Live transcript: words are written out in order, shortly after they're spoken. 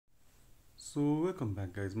So welcome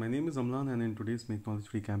back guys, my name is Amlan and in today's Make Knowledge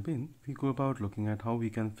Free campaign, we go about looking at how we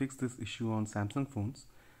can fix this issue on Samsung phones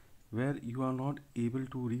where you are not able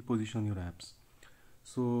to reposition your apps.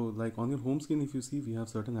 So like on your home screen, if you see, we have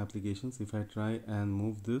certain applications. If I try and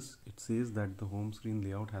move this, it says that the home screen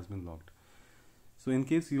layout has been locked. So in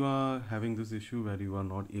case you are having this issue where you are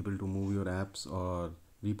not able to move your apps or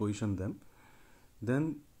reposition them,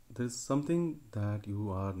 then there's something that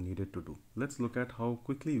you are needed to do. Let's look at how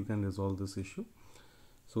quickly you can resolve this issue.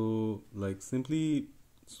 So like simply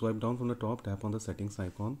swipe down from the top, tap on the settings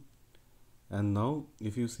icon, and now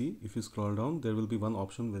if you scroll down, there will be one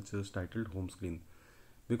option which is titled home screen,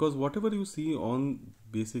 because whatever you see on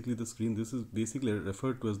basically the screen, this is basically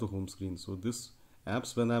referred to as the home screen. So this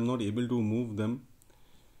apps, when I'm not able to move them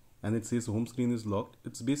and it says home screen is locked,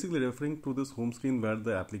 it's basically referring to this home screen where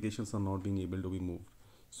the applications are not being able to be moved.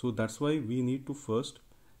 So that's why we need to first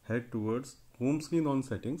head towards home screen on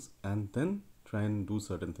settings and then try and do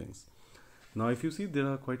certain things. Now if you see, there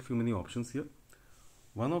are quite few many options here.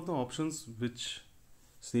 One of the options which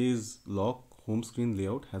says lock home screen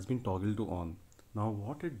layout has been toggled to on. Now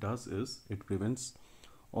what it does is it prevents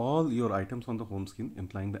all your items on the home screen,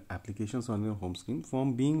 implying the applications on your home screen,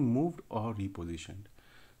 from being moved or repositioned.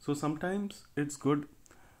 So sometimes it's good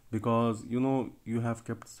because you have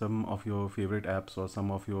kept some of your favorite apps or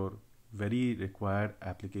some of your very required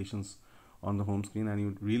applications on the home screen and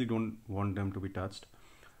you really don't want them to be touched.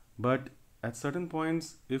 But at certain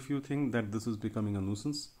points, if you think that this is becoming a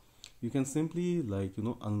nuisance, you can simply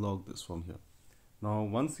unlock this from here. Now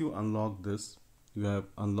once you unlock this, you have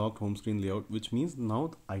unlocked home screen layout, which means now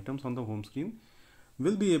the items on the home screen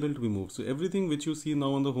will be able to be moved. So everything which you see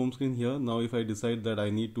now on the home screen here, now if I decide that I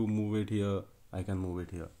need to move it here, I can move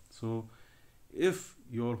it here. So if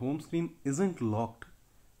your home screen isn't locked,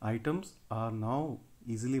 items are now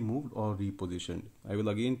easily moved or repositioned. I will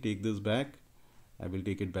again take this back. I will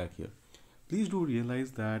take it back here. Please do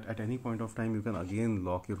realize that at any point of time you can again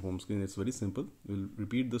lock your home screen. It's very simple. We'll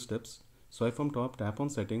repeat the steps. Swipe from top, tap on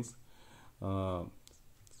settings,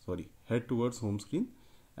 head towards home screen,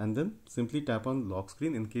 and then simply tap on lock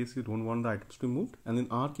screen in case you don't want the items to be moved. And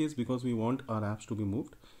in our case, because we want our apps to be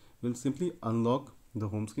moved, we'll simply unlock the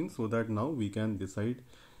home screen so that now we can decide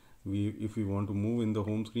if we want to move in the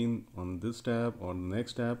home screen on this tab or the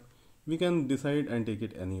next tab, we can decide and take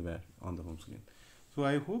it anywhere on the home screen. So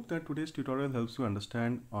I hope that today's tutorial helps you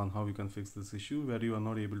understand on how you can fix this issue where you are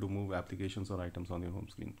not able to move applications or items on your home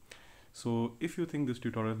screen. So if you think this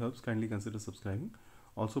tutorial helps, kindly consider subscribing.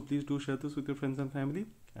 Also, please do share this with your friends and family.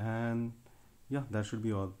 And yeah, that should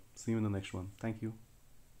be all. See you in the next one. Thank you.